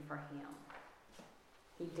looking for him.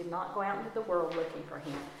 He did not go out into the world looking for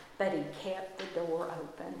him, but he kept the door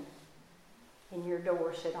open. And your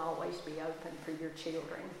door should always be open for your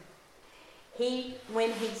children.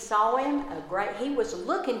 When he saw him, he was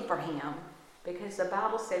looking for him, because the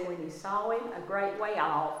Bible said when he saw him a great way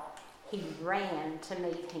off, he ran to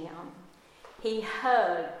meet him. He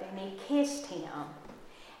hugged and he kissed him,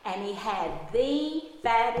 and he had the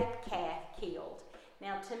fatted calf killed.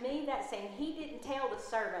 Now to me that's saying he didn't tell the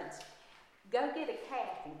servants, "Go get a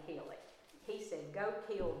calf and kill it." He said, "Go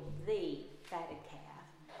kill the fatted calf."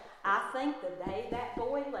 I think the day that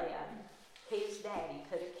boy left, his daddy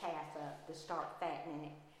put a calf up to start fattening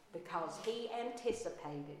it, because he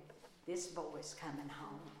anticipated this boy's coming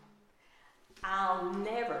home. I'll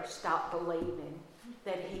never stop believing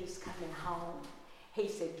that he's coming home. He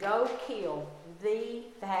said, "Go kill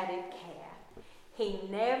the fatted calf." He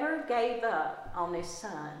never gave up on his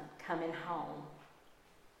son coming home.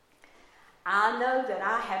 I know that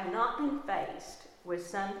I have not been faced with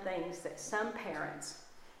some things that some parents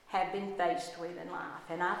have been faced with in life.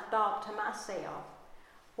 And I thought to myself,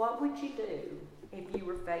 what would you do if you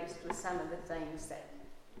were faced with some of the things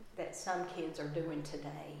that some kids are doing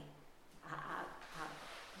today?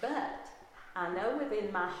 But I know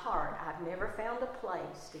within my heart I've never found a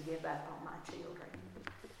place to give up on my children.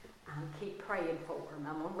 I keep praying for them.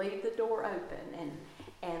 I'm going to leave the door open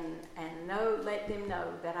and let them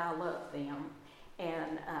know that I love them.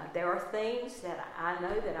 And there are things that I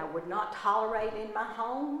know that I would not tolerate in my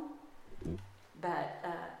home, but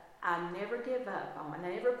I never give up on them. I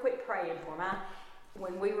never quit praying for them.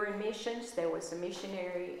 When we were in missions, there was a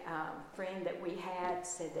missionary friend that we had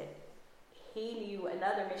said that he knew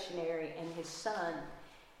another missionary, and his son,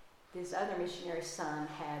 this other missionary's son,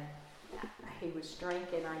 he was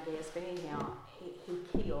drinking, I guess, but anyhow, he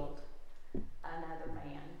killed a another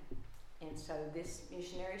man. And so this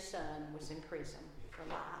missionary's son was in prison for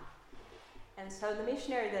life. And so the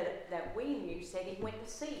missionary that we knew said he went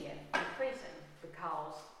to see him in prison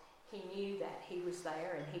because he knew that he was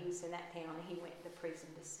there and he was in that town, and he went to prison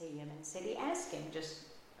to see him, and said he asked him, just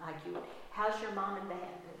like you, how's your mom and dad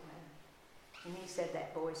doing? And he said,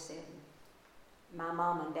 that boy said, my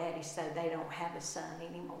mom and daddy say they don't have a son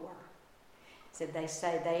anymore. Said they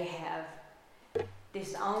say they have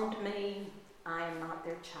disowned me. I am not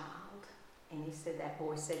their child. And he said that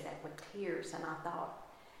boy said that with tears, and I thought,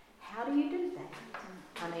 how do you do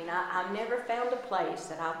that? I mean, I've never found a place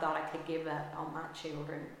that I thought I could give up on my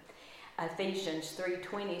children. Ephesians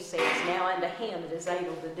 3:20 says, now unto him that is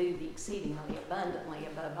able to do the exceedingly abundantly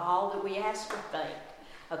above all that we ask or think,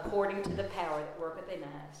 according to the power that worketh in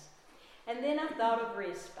us. And then I thought of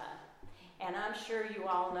Rizpah. And I'm sure you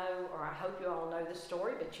all know, or I hope you all know the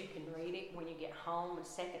story, but you can read it when you get home. 2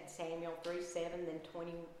 Samuel 3:7, then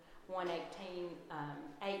 21:18,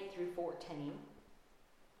 8 through 14.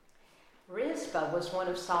 Rizpah was one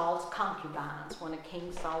of Saul's concubines, one of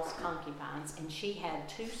King Saul's concubines, and she had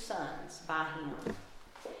 2 sons by him.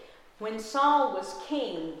 When Saul was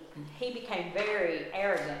king, he became very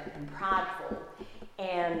arrogant and prideful,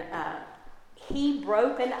 and he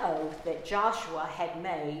broke an oath that Joshua had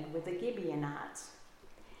made with the Gibeonites.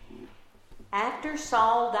 After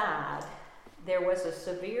Saul died, there was a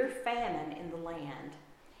severe famine in the land,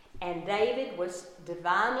 and David was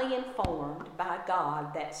divinely informed by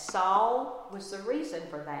God that Saul was the reason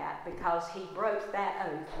for that, because he broke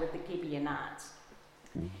that oath with the Gibeonites.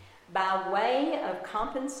 By way of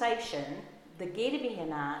compensation, the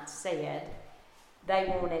Gibeonites said they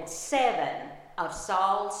wanted 7 of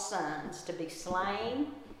Saul's sons to be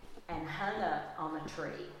slain and hung up on a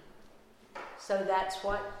tree. So that's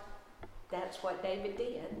what David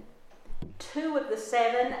did. 2 of the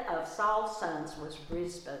 7 of Saul's sons was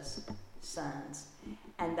Rizpah's sons,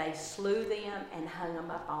 and they slew them and hung them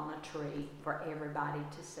up on a tree for everybody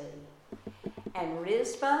to see. And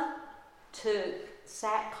Rizpah took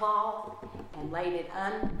sackcloth and laid it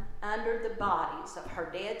under the bodies of her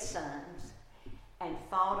dead sons and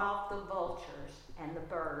fought off the vultures and the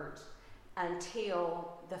birds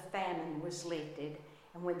until the famine was lifted.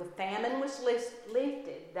 And when the famine was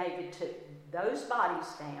lifted, David took those bodies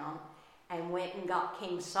down and went and got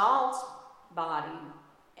King Saul's body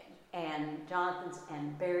and Jonathan's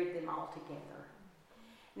and buried them all together.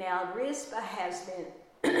 Now, Rizpah has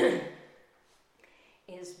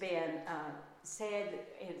been said,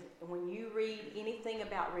 when you read anything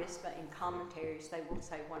about Rizpah in commentaries, they will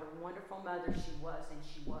say what a wonderful mother she was, and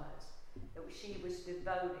she was. That she was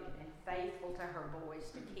devoted and faithful to her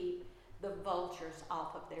boys to keep the vultures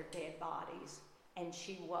off of their dead bodies, and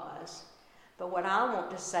she was. But what I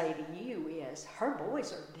want to say to you is, her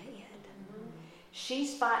boys are dead. Mm-hmm.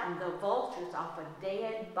 She's fighting the vultures off of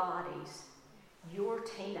dead bodies. Your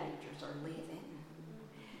teenagers are living.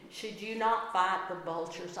 Should you not fight the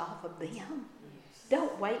vultures off of them? Yes.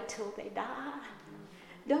 Don't wait till they die.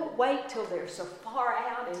 Don't wait till they're so far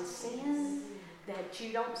out in sin that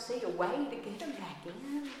you don't see a way to get them back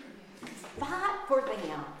in. Fight for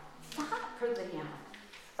them. Fight for them.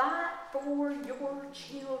 Fight for your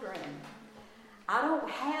children. I don't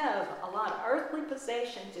have a lot of earthly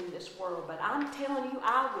possessions in this world, but I'm telling you,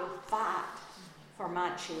 I will fight for my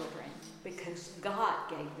children because God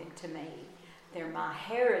gave them to me. They're my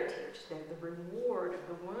heritage. They're the reward of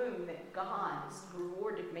the womb that God has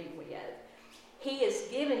rewarded me with. He has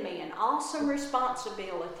given me an awesome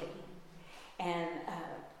responsibility, and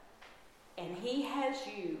He has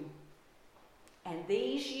you. And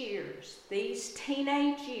these years, these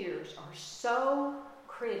teenage years, are so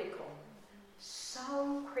critical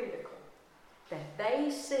that they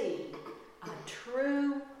see a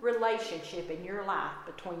true relationship in your life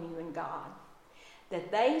between you and God. That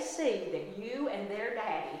they see that you and their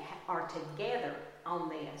daddy are together on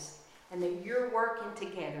this, and that you're working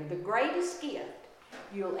together. The greatest gift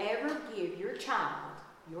you'll ever give your child,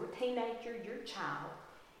 your teenager, your child,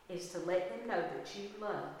 is to let them know that you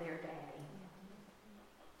love their daddy.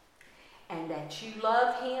 And that you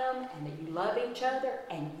love him, and that you love each other,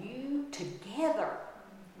 and you together.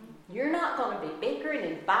 You're not going to be bickering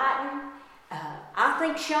and fighting. I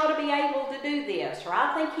think she ought to be able to do this, or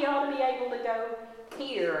I think he ought to be able to go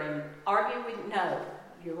here and argue with. No,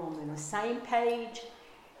 you're on the same page.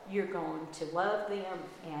 You're going to love them,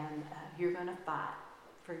 and you're going to fight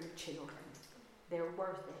for your children. They're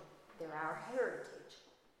worth it. They're our heritage.